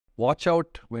Watch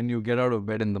out when you get out of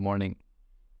bed in the morning.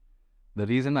 The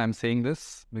reason I'm saying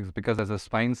this is because as a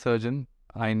spine surgeon,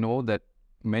 I know that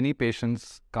many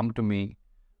patients come to me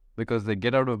because they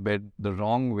get out of bed the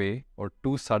wrong way or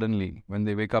too suddenly when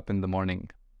they wake up in the morning.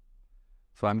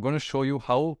 So I'm going to show you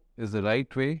how is the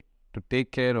right way to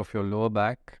take care of your lower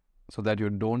back so that you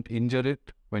don't injure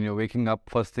it when you're waking up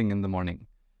first thing in the morning.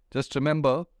 Just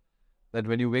remember that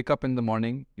when you wake up in the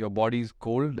morning, your body is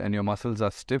cold and your muscles are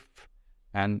stiff,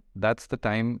 and that's the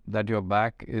time that your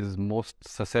back is most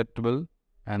susceptible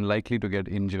and likely to get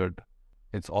injured.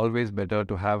 It's always better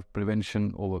to have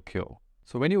prevention over cure.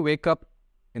 So when you wake up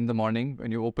in the morning,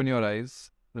 when you open your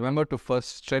eyes, remember to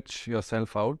first stretch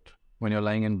yourself out when you're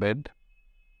lying in bed.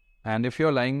 And if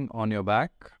you're lying on your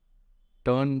back,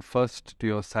 turn first to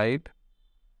your side.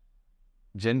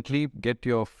 Gently get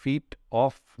your feet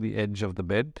off the edge of the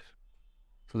bed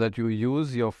so that you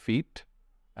use your feet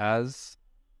as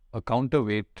a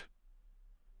counterweight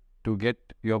to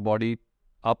get your body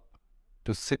up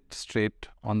to sit straight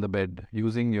on the bed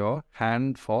using your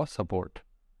hand for support.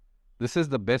 This is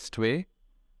the best way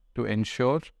to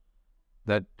ensure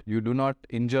that you do not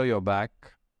injure your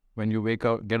back when you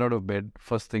get out of bed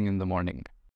first thing in the morning.